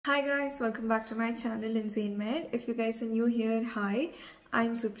Hi guys, welcome back to my channel Insane Med. If you guys are new here, hi,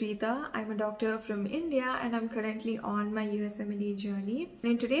 I'm Supreeta. I'm a doctor from India and I'm currently on my USMLE journey.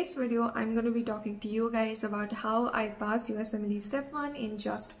 In today's video, I'm going to be talking to you guys about how I passed USMLE Step 1 in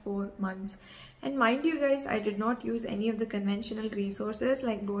just 4 months. And mind you guys, I did not use any of the conventional resources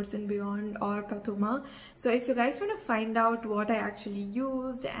like Boards and Beyond or Pathoma. So if you guys want to find out what I actually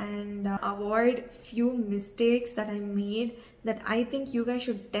used and avoid few mistakes that I made that I think you guys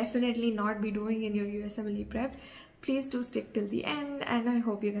should definitely not be doing in your USMLE prep, please do stick till the end and I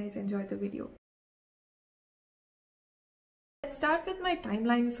hope you guys enjoy the video. Let's start with my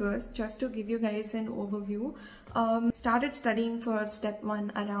timeline first, just to give you guys an overview. Started studying for step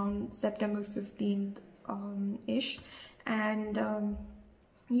 1 around September 15th ish, and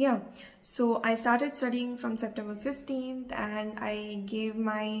yeah, so I started studying from September 15th and I gave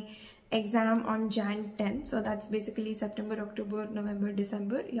my exam on Jan 10th. So that's basically September, October, November,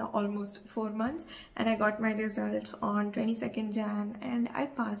 December, yeah, almost 4 months, and I got my results on 22nd Jan and I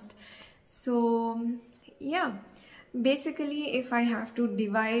passed. So yeah, basically if I have to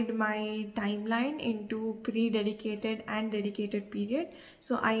divide my timeline into pre-dedicated and dedicated period,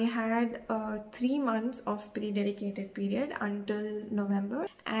 so I had 3 months of pre-dedicated period until November,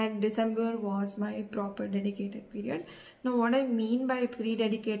 and December was my proper dedicated period. Now what I mean by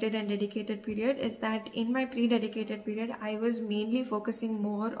pre-dedicated and dedicated period is that in my pre-dedicated period I was mainly focusing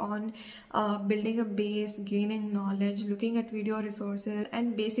more on building a base, gaining knowledge, looking at video resources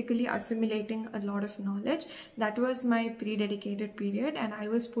and basically assimilating a lot of knowledge. That was my pre-dedicated period, and I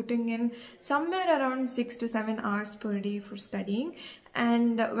was putting in somewhere around 6 to 7 hours per day for studying.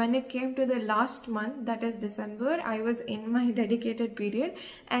 And when it came to the last month, that is December, I was in my dedicated period,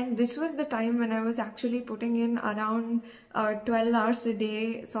 and this was the time when I was actually putting in around 12 hours a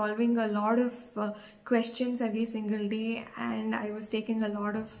day, solving a lot of questions every single day, and I was taking a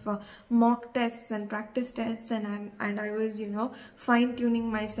lot of mock tests and practice tests, and I was, you know,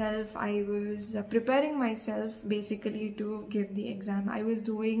 fine-tuning myself. I was preparing myself basically to give the exam. I was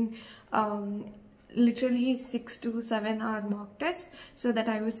doing literally 6 to 7 hour mock test so that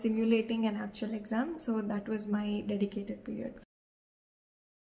I was simulating an actual exam. So that was my dedicated period.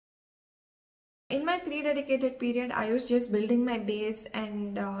 In my pre-dedicated period, I was just building my base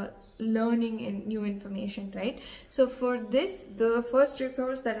and learning in new information, right? So for this, the first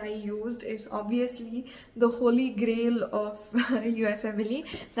resource that I used is obviously the holy grail of USMLE,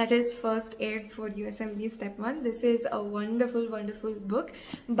 that is First Aid for USMLE Step 1. This is a wonderful book,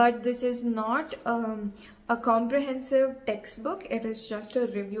 but this is not a comprehensive textbook. It is just a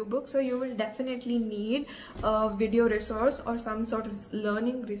review book, so you will definitely need a video resource or some sort of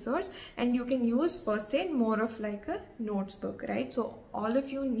learning resource, and you can use First Aid more of like a notes book, right? So all of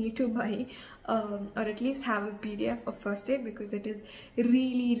you need to buy or at least have a PDF of First Aid because it is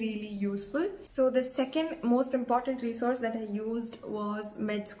really useful. So the second most important resource that I used was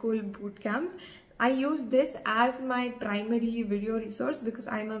Med School Bootcamp. I use this as my primary video resource because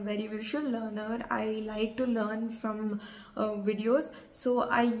I'm a very visual learner. I like to learn from videos. So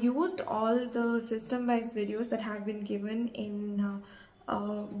I used all the system-wise videos that have been given in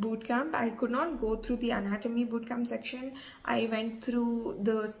bootcamp. I could not go through the anatomy bootcamp section. I went through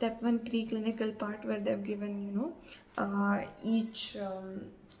the step 1 preclinical part where they've given, you know, each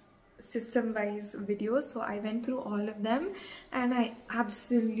system-wise videos. So I went through all of them and I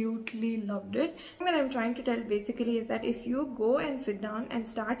absolutely loved it. What I'm trying to tell basically is that if you go and sit down and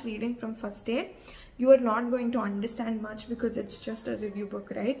start reading from First Aid, you are not going to understand much because it's just a review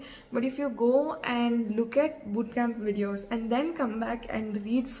book, right? But if you go and look at bootcamp videos and then come back and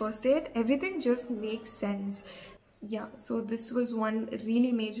read First Aid, everything just makes sense. Yeah, so this was one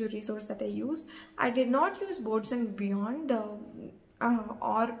really major resource that I used. I did not use Boards and Beyond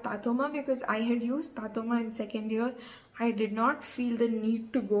or Pathoma because I had used Pathoma in second year. I did not feel the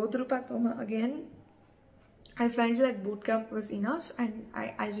need to go through Pathoma again. I felt like bootcamp was enough and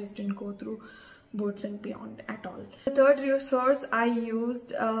I just didn't go through Boards and Beyond at all. The third resource I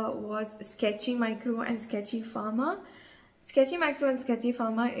used was Sketchy Micro and Sketchy Pharma. Sketchy Micro and Sketchy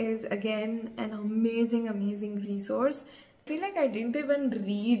Pharma is again an amazing resource. I feel like I didn't even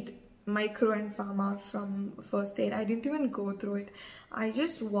read Micro and Pharma from First Aid. I didn't even go through it. I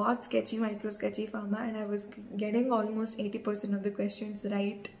just watched Sketchy Micro, Sketchy Pharma, and I was getting almost 80% of the questions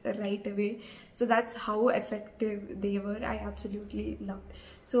right away. So that's how effective they were. I absolutely loved.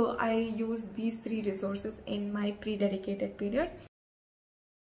 So I used these 3 resources in my pre-dedicated period.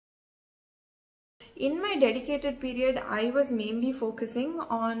 In my dedicated period, I was mainly focusing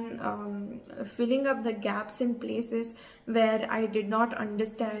on filling up the gaps in places where I did not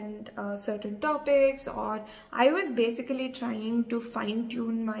understand certain topics, or I was basically trying to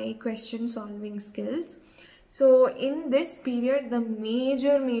fine-tune my question solving skills. So in this period, the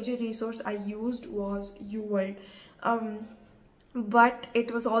major resource I used was UWorld. But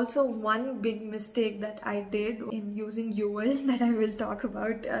it was also one big mistake that I did in using UWorld that I will talk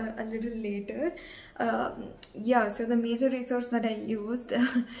about a little later. Yeah, so the major resource that I used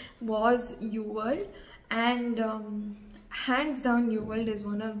was UWorld, and hands down UWorld is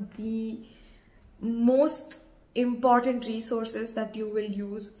one of the most important resources that you will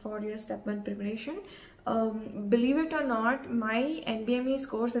use for your step 1 preparation. Believe it or not, my NBME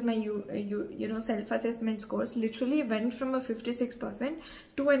scores and my self-assessment scores literally went from a 56%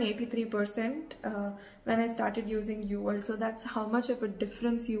 to an 83% when I started using UWorld. So that's how much of a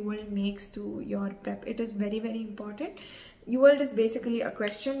difference UWorld makes to your prep. It is very important. UWorld is basically a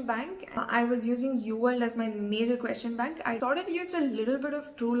question bank. I was using UWorld as my major question bank. I sort of used a little bit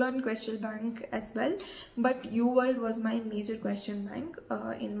of TrueLearn question bank as well, but UWorld was my major question bank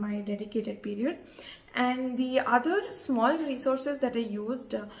in my dedicated period. And the other small resources that I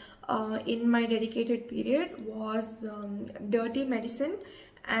used in my dedicated period was Dirty Medicine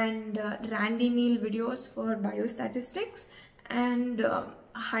and Randy Neal videos for biostatistics, and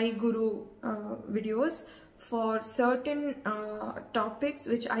High Guru videos for certain topics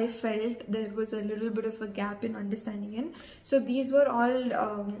which I felt there was a little bit of a gap in understanding in. So these were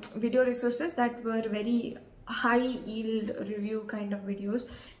all video resources that were very high yield review kind of videos.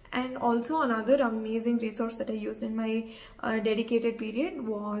 And also another amazing resource that I used in my dedicated period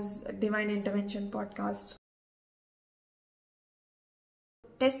was Divine Intervention podcasts.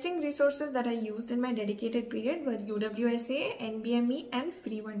 Testing resources that I used in my dedicated period were UWSA, NBME and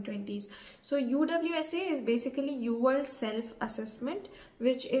Free 120s. So UWSA is basically UWorld self-assessment,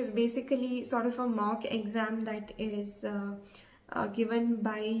 which is basically sort of a mock exam that is given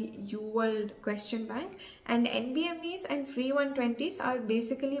by UWorld question bank, and NBMEs and Free 120s are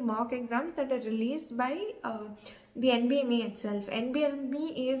basically mock exams that are released by the NBME itself.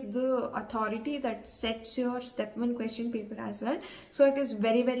 NBME is the authority that sets your step 1 question paper as well. So it is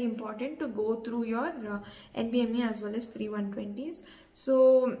very important to go through your NBME as well as Free 120s.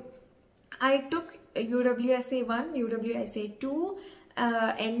 So I took UWSA 1, UWSA 2,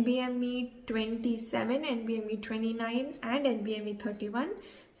 NBME 27, NBME 29 and NBME 31.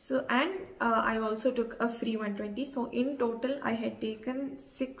 So and I also took a Free 120. So in total I had taken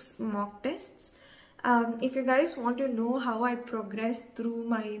 6 mock tests. If you guys want to know how I progressed through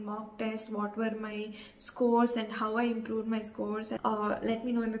my mock test, what were my scores and how I improved my scores, let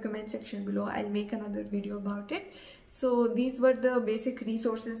me know in the comment section below. I'll make another video about it. So these were the basic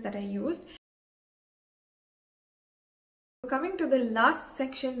resources that I used. Coming to the last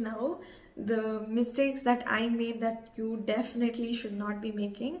section now, the mistakes that I made that you definitely should not be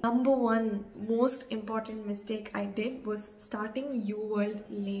making. Number 1 most important mistake I did was starting UWorld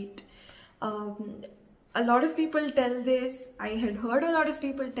late. A lot of people tell this. I had heard a lot of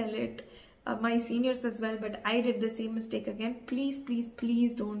people tell it, my seniors as well, but I did the same mistake again.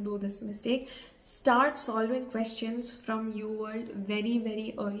 Please don't do this mistake. Start solving questions from UWorld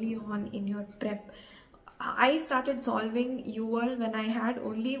very early on in your prep. I started solving UWorld when I had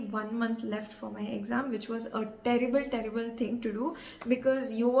only 1 month left for my exam, which was a terrible thing to do,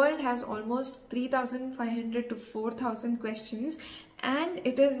 because UWorld has almost 3,500 to 4,000 questions, and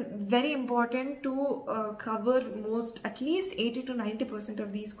it is very important to cover at least 80 to 90%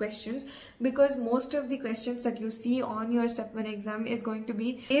 of these questions, because most of the questions that you see on your step 1 exam is going to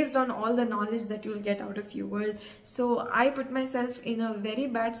be based on all the knowledge that you will get out of UWorld. So I put myself in a very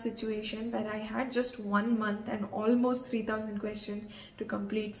bad situation where I had just 1 month and almost 3,000 questions to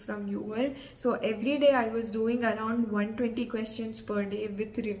complete from UWorld. So every day I was doing around 120 questions per day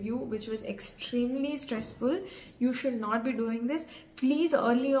with review, which was extremely stressful. You should not be doing this. Please,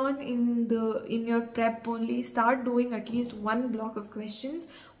 early on in your prep only, start doing at least 1 block of questions.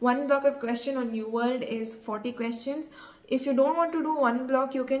 1 block of question on UWorld is 40 questions. If you don't want to do 1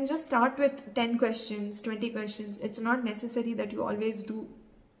 block, you can just start with 10 questions, 20 questions. It's not necessary that you always do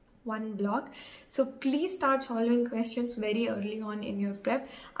 1 block. So please start solving questions very early on in your prep.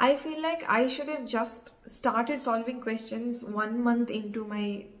 I feel like I should have just started solving questions 1 month into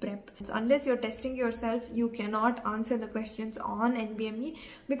my prep. Unless you're testing yourself, you cannot answer the questions on NBME,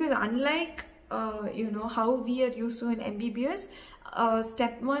 because unlike how we are used to in MBBS,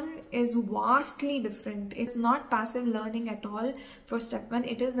 step 1 is vastly different. It's not passive learning at all for step 1.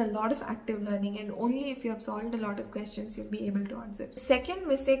 It is a lot of active learning, and only if you have solved a lot of questions you'll be able to answer. Second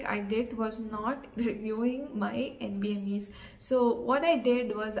mistake I did was not reviewing my NBMEs. So what I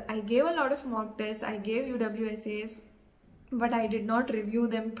did was I gave a lot of mock tests, I gave UWSAs, but I did not review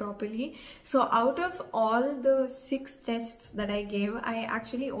them properly. So out of all the 6 tests that I gave, I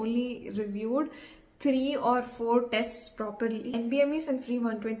actually only reviewed 3 or 4 tests properly. NBMEs and free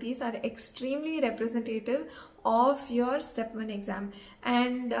 120s are extremely representative of your step 1 exam,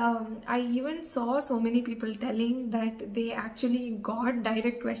 and I even saw so many people telling that they actually got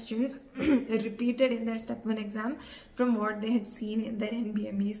direct questions repeated in their step 1 exam from what they had seen in their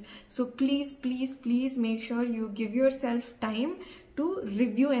NBMEs. So please make sure you give yourself time to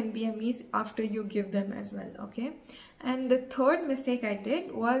review NBMEs after you give them as well, okay? And the third mistake I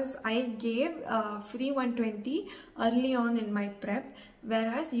did was I gave free 120 early on in my prep,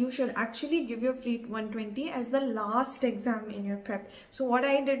 whereas you should actually give your free 120 as the last exam in your prep. So what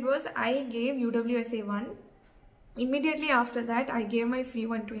I did was I gave UWSA 1. Immediately after that I gave my free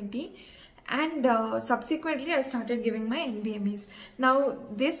 120, and subsequently I started giving my NBMEs. Now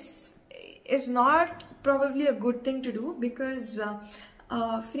this is not probably a good thing to do, because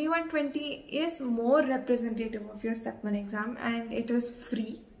free 120 is more representative of your step 1 exam, and it is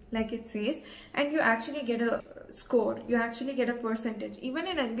free like it says, and you actually get a score, you actually get a percentage. Even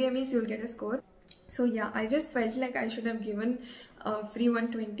in NBMEs you'll get a score. So yeah, I just felt like I should have given free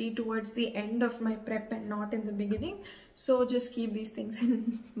 120 towards the end of my prep and not in the beginning. So just keep these things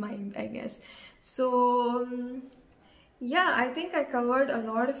in mind, I guess. So yeah, I think I covered a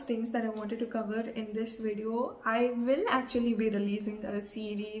lot of things that I wanted to cover in this video. I will actually be releasing a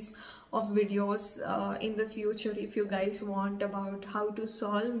series of videos in the future if you guys want, about how to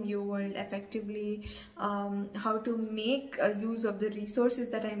solve New World effectively, how to make use of the resources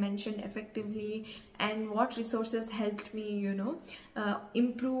that I mentioned effectively, and what resources helped me,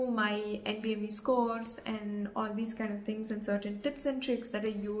 improve my NBME scores, and all these kind of things, and certain tips and tricks that I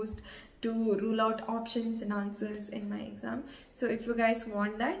used to rule out options and answers in my exam. So if you guys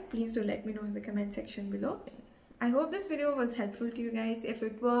want that, please do let me know in the comment section below. I hope this video was helpful to you guys. If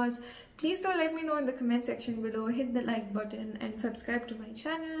it was, please do let me know in the comment section below. Hit the like button and subscribe to my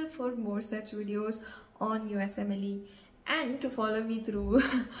channel for more such videos on USMLE, and to follow me through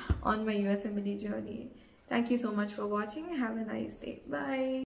on my USMLE journey. Thank you so much for watching. Have a nice day. Bye.